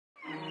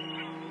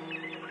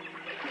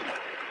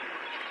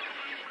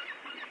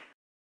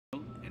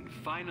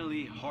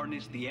finally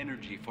harness the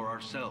energy for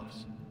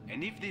ourselves.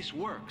 And if this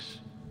works,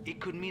 it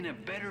could mean a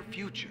better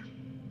future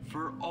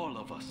for all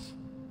of us.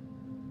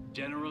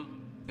 General,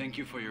 thank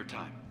you for your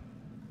time.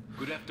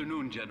 Good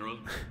afternoon, General.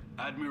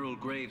 Admiral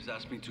Graves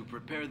asked me to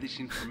prepare this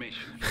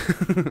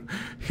information.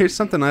 Here's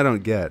something I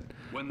don't get,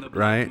 When the black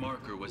right?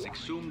 marker was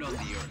exhumed on the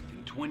Earth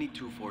in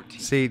 2214.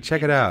 See,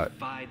 check it out.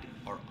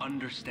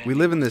 We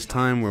live in this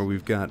time where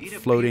we've got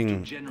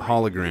floating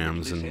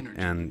holograms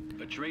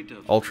and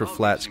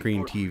ultra-flat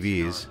screen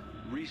TVs,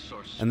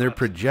 and they're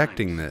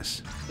projecting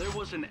this. There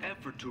was an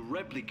effort to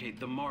replicate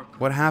the marker.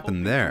 What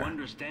happened there? To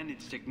understand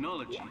its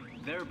technology,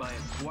 thereby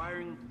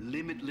acquiring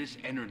limitless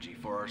energy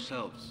for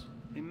ourselves.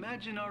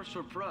 Imagine our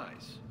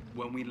surprise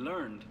when we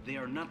learned they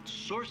are not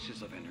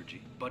sources of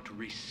energy, but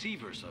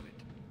receivers of it.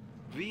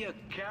 Via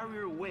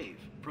carrier wave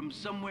from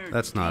somewhere.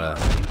 That's not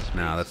deep in a... space.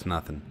 No, that's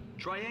nothing.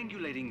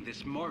 Triangulating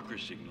this marker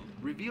signal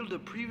revealed a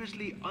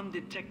previously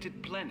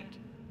undetected planet,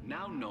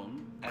 now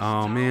known as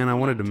Oh man, I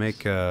wanted to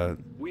make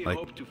We like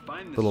hope to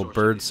find the little source of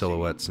bird this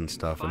silhouettes signal and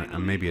stuff, and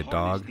finally maybe a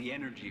harness dog. the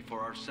energy for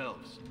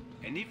ourselves.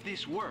 And if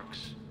this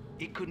works,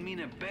 it could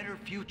mean a better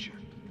future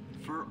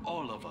for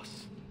all of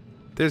us.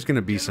 There's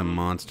gonna be some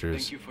General,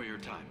 monsters thank you for your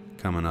time.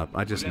 coming up.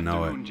 I just Good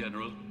know afternoon, it.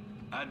 General.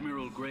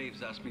 Admiral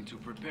Graves asked me to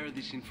prepare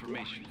this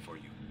information for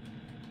you.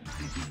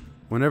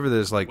 Whenever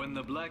there's like When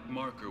the black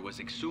marker was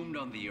exhumed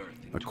on the Earth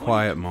in a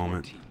quiet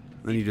moment,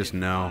 2214, then you just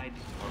know defied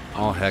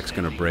our all heck's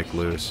gonna understanding.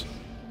 break loose.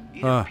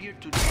 It Ah.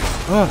 appeared to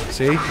Oh,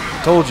 see?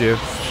 Told you.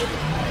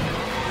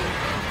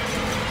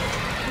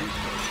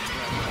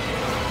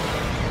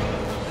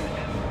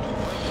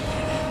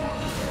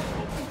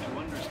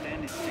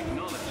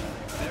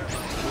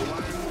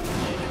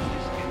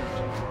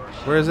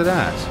 Where is it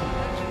at?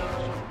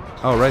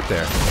 Oh, right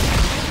there.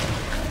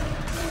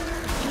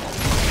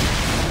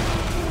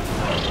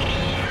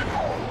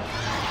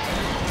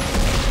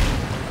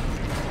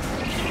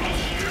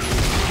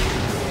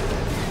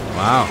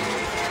 Wow.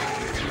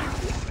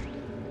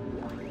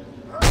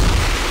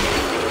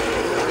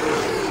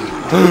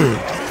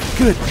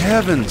 Good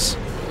heavens.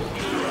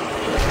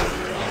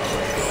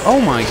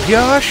 Oh my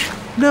gosh.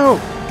 No.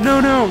 No,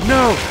 no,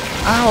 no.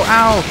 Ow,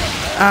 ow.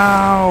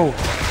 Ow.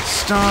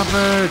 Stop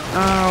it.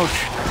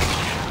 Ouch.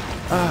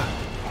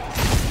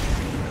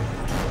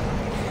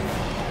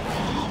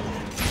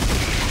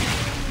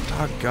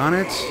 Doggone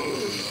it.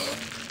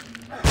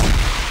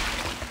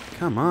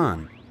 Come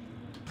on.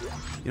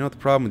 You know what the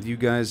problem with you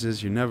guys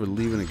is? You're never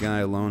leaving a guy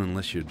alone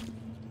unless you're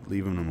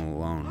leaving him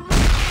alone.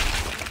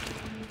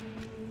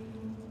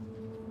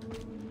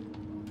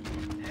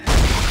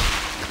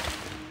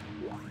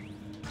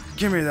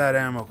 Give me that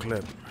ammo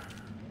clip.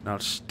 And I'll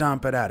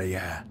stomp it out of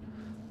ya.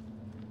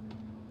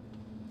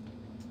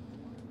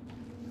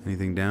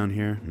 Anything down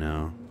here?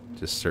 No.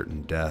 Just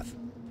certain death.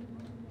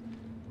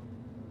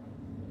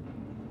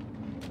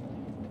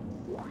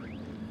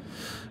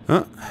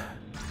 Huh.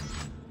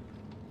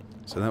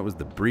 So that was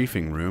the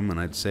briefing room, and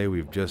I'd say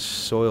we've just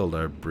soiled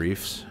our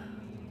briefs.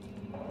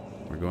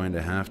 We're going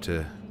to have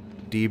to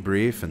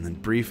debrief and then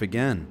brief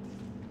again.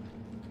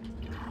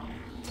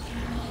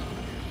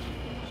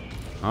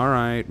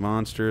 Alright,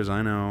 monsters,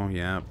 I know.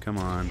 Yeah, come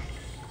on.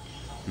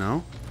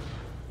 No?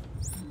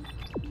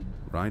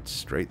 Right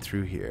straight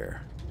through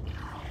here.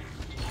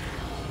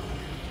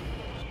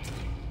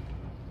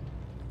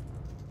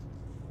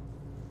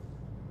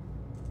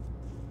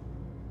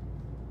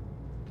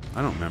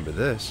 I don't remember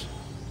this.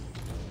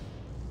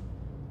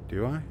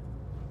 Do I?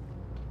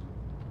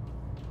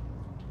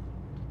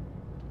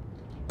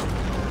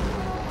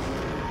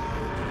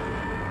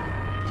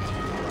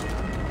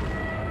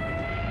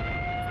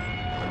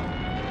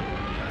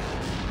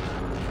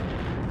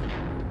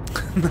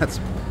 That's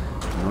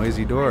a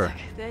noisy door.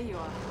 There you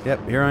are.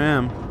 Yep, here I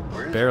am.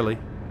 Barely.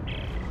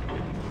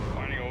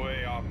 Finding a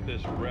way off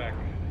this wreck.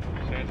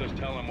 Santos,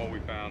 tell him what we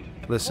found.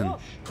 Listen,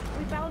 Boss,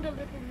 we found a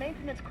little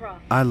maintenance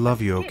craft. I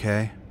love you, A skip.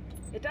 okay?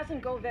 It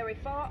doesn't go very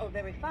far or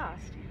very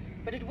fast,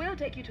 but it will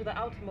take you to the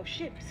outermost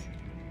ships.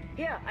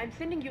 Here, I'm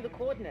sending you the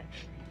coordinates.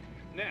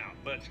 Now,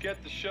 let's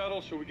get the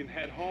shuttle so we can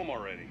head home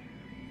already.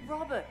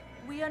 Robert,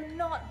 we are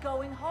not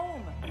going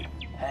home.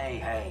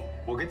 Hey,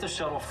 we'll get the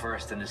shuttle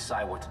first and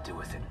decide what to do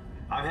with it.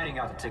 I'm heading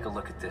out to take a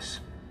look at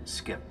this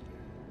skip.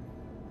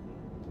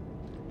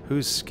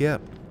 Who's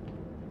Skip?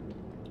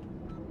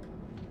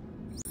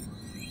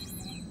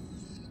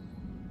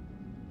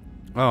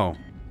 Oh.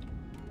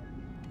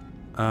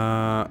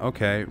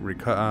 Okay.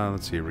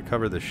 Let's see.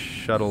 Recover the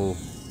shuttle.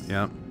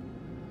 Yep.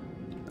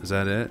 Is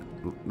that it?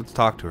 Let's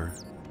talk to her.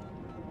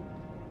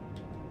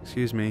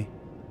 Excuse me.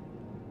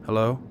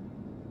 Hello?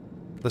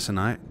 Listen,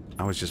 I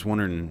was just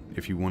wondering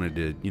if you wanted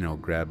to, you know,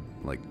 grab,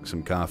 like,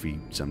 some coffee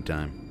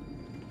sometime.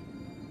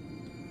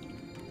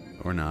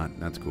 Or not.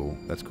 That's cool.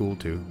 That's cool,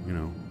 too, you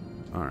know.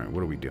 Alright,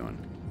 what are we doing?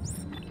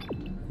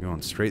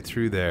 Going straight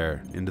through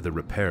there, into the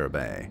repair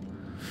bay.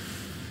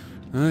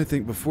 I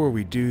think before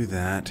we do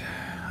that,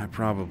 I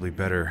probably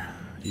better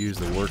use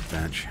the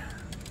workbench.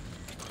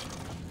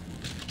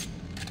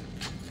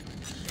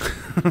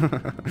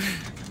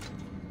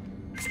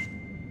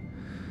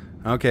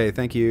 Okay,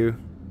 thank you.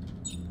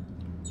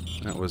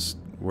 That was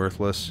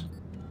worthless.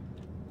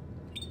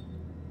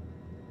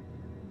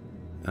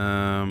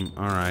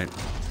 Alright.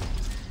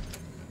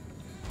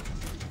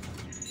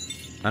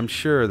 I'm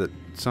sure that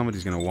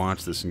somebody's gonna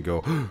watch this and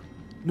go,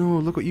 no,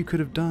 look what you could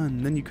have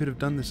done. Then you could have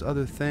done this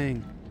other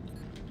thing.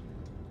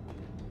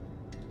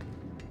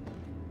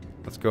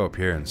 Let's go up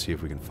here and see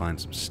if we can find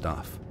some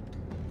stuff.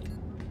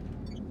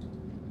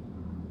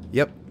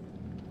 Yep.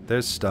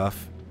 There's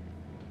stuff.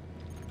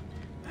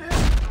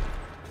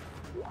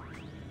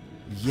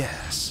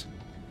 Yes.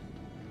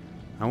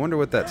 I wonder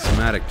what that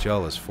somatic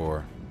gel is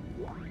for.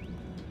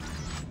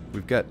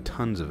 We've got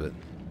tons of it.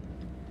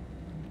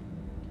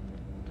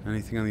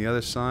 Anything on the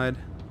other side?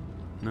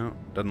 No,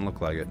 doesn't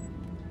look like it.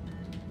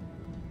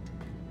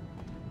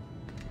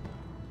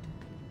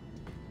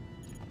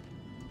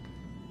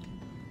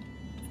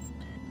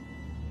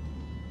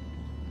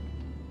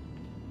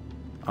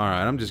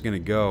 Alright, I'm just gonna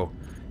go.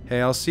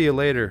 Hey, I'll see you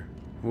later.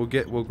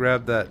 We'll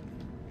grab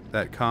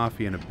that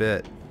coffee in a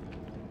bit.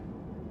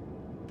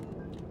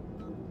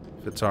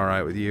 If it's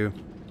alright with you.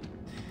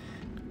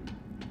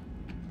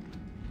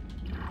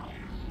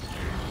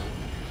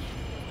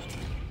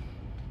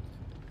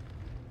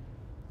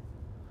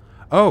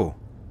 Oh!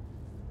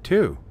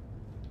 2.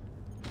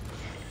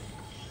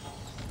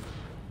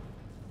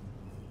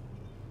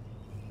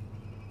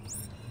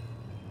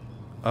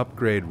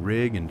 Upgrade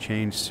rig and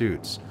change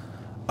suits.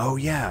 Oh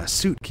yeah,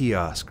 suit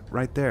kiosk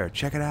right there.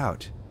 Check it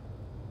out.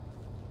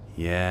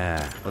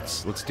 Yeah,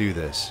 let's do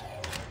this.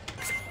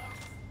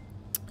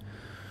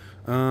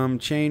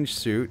 Change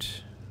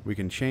suit. We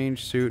can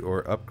change suit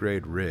or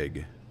upgrade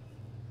rig.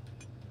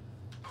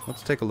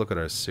 Let's take a look at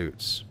our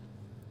suits.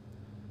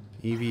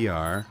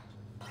 EVR.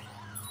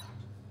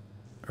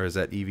 Or is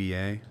that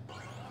EVA?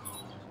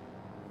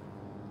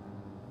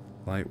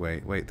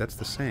 Lightweight. Wait, that's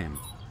the same.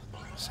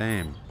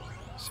 Same.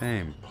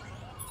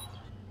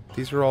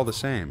 These are all the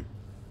same.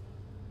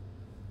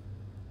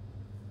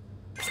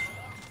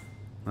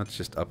 Let's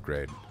just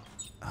upgrade.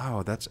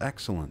 Oh, that's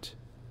excellent.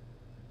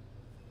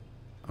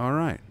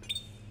 Alright.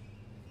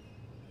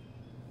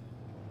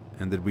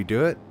 And did we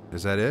do it?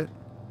 Is that it?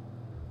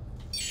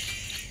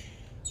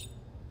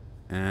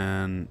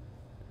 And...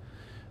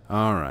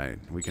 Alright,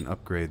 we can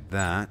upgrade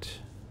that.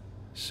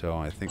 So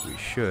I think we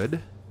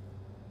should.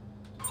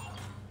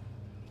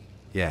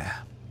 Yeah.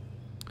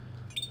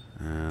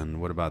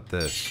 And what about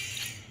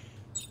this?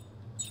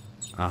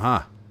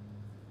 Aha.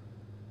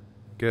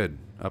 Good.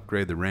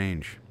 Upgrade the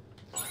range.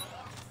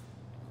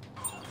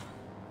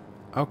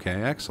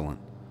 Okay, excellent.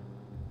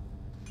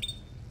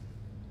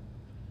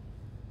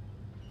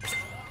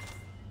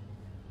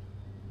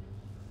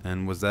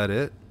 And was that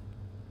it?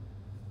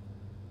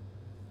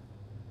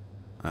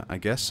 I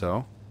guess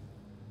so.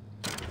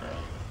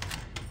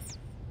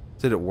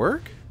 Did it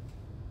work?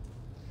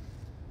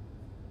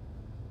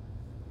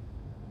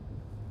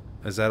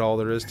 Is that all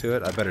there is to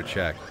it? I better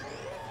check.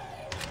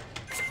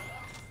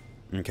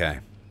 Okay.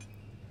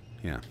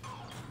 Yeah.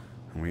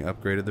 And we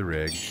upgraded the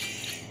rig.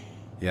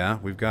 Yeah,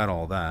 we've got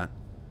all that.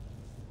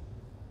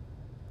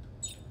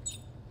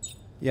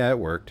 Yeah, it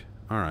worked.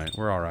 Alright,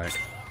 we're alright.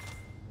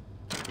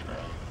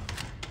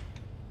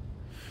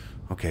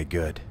 Okay,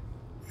 good.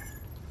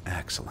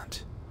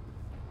 Excellent.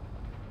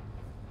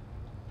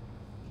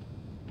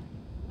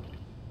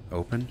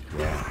 Open?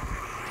 Yeah.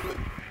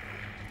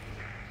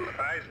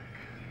 Isaac,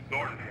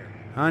 Norton here.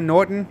 Hi,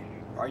 Norton.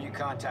 Are you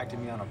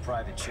contacting me on a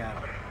private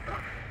channel?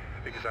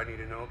 Because I need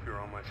to know if you're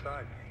on my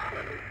side.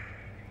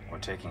 We're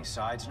taking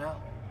sides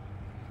now?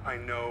 I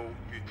know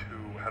you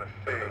two had a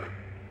thing,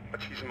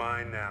 but she's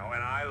mine now,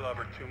 and I love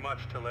her too much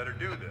to let her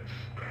do this.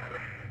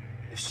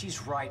 If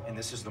she's right and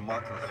this is the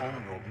marker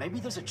homeworld, maybe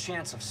there's a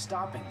chance of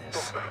stopping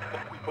this.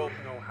 Look, we both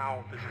know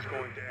how this is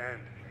going to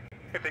end.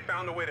 If they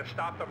found a way to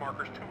stop the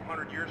markers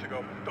 200 years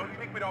ago, don't you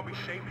think we'd all be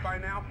safe by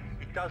now?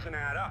 It doesn't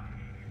add up.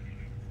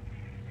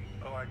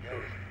 Oh, I get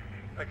it.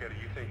 I get it.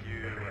 You think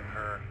you and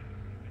her...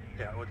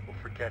 Yeah, we'll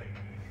forget it.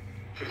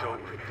 She's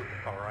over it,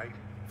 all right?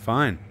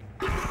 Fine.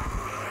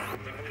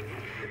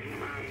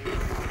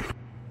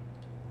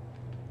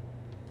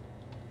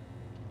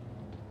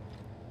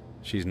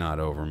 She's not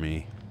over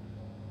me.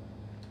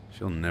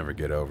 She'll never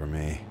get over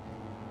me.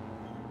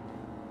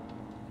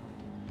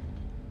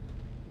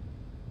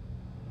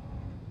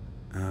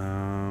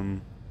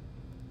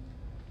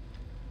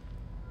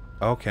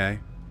 Okay.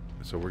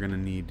 So we're gonna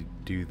need to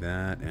do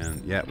that,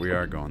 and yeah, we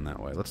are going that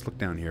way. Let's look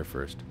down here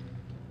first.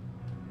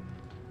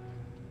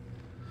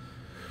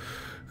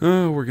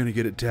 Oh, we're gonna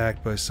get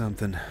attacked by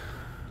something.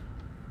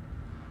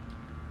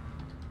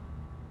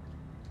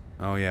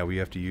 Oh yeah, we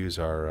have to use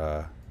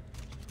our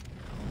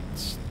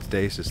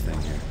stasis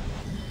thing here.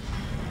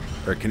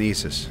 Or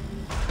kinesis.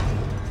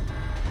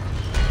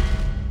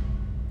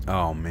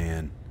 Oh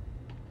man.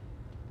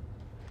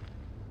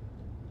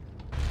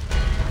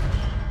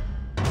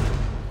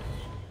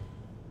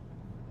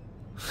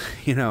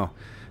 You know,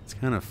 it's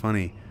kind of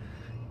funny.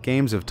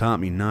 Games have taught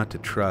me not to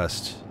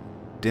trust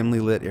dimly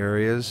lit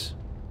areas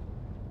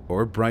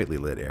or brightly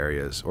lit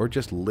areas or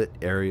just lit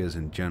areas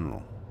in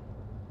general.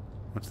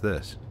 What's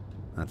this?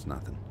 That's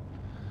nothing.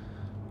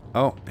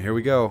 Oh, here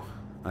we go.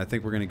 I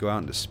think we're going to go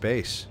out into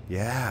space.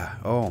 Yeah.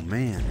 Oh,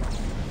 man.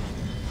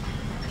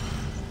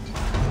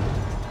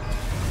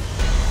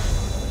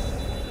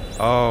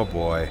 Oh,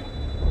 boy.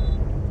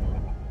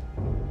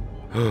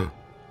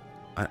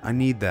 I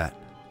need that.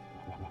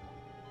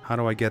 How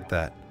do I get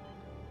that?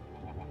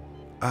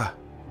 Ah.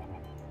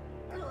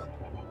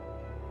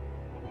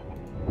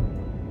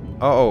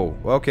 Uh-oh.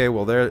 Okay,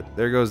 well, there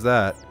goes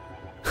that.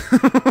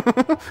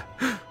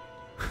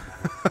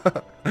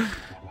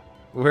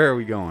 Where are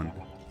we going?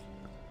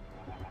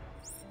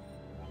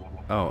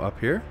 Oh, up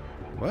here?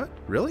 What?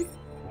 Really?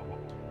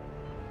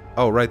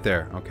 Oh, right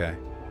there. Okay.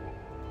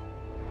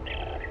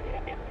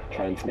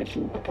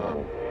 Transmission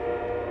begun.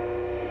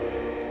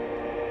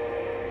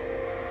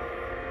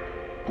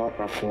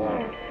 Papa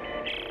 4.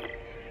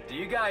 Do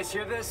you guys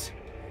hear this?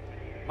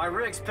 My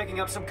rig's picking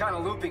up some kind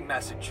of looping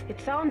message.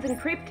 It sounds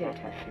encrypted.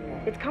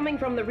 It's coming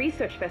from the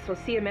research vessel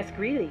CMS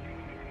Greeley.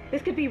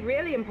 This could be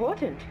really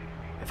important.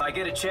 If I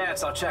get a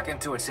chance, I'll check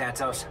into it,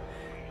 Santos.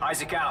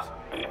 Isaac out.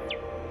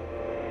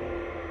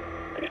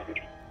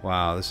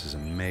 Wow, this is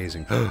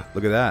amazing.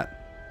 Look at that.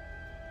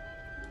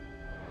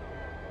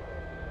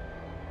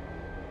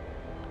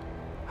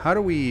 How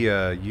do we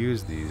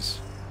use these?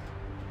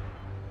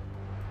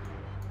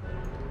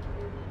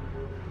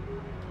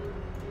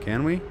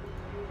 Can we?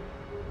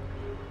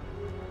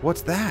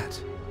 What's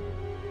that?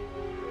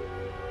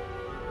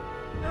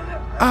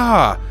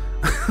 Ah!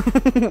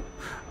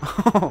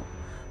 Oh,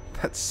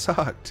 that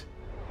sucked.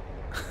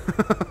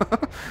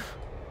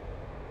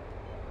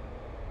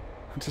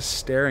 I'm just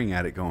staring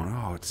at it going,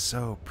 oh, it's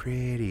so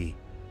pretty.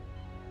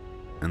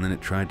 And then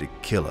it tried to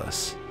kill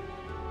us.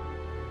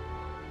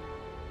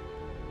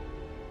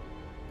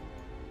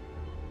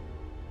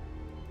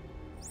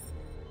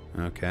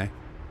 Okay.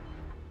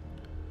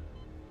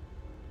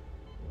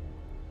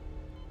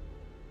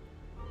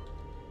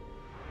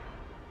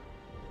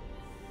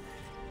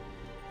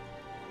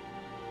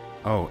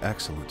 Oh,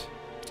 excellent.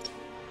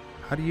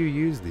 How do you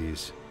use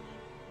these?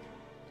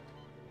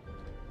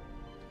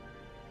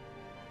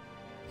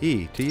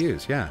 E to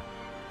use, yeah.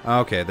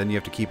 Okay, then you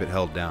have to keep it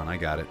held down. I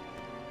got it.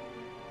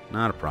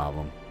 Not a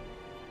problem.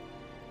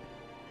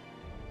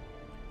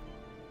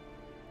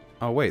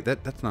 Oh, wait,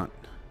 that's not...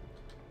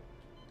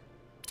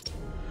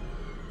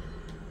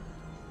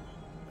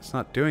 It's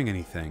not doing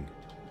anything.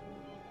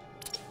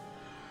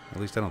 At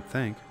least I don't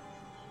think.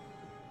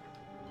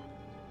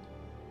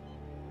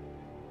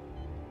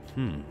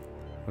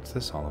 What's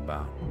this all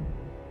about?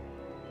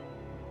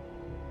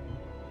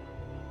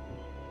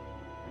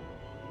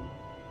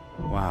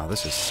 Wow,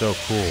 this is so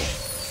cool.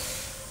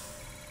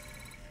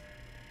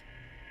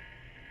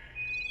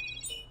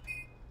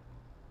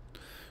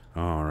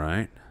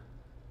 Alright.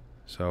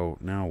 So,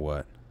 now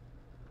what?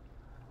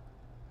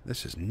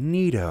 This is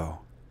neato.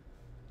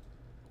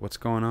 What's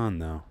going on,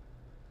 though?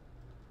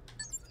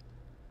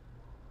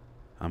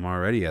 I'm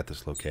already at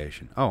this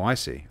location. Oh, I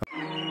see.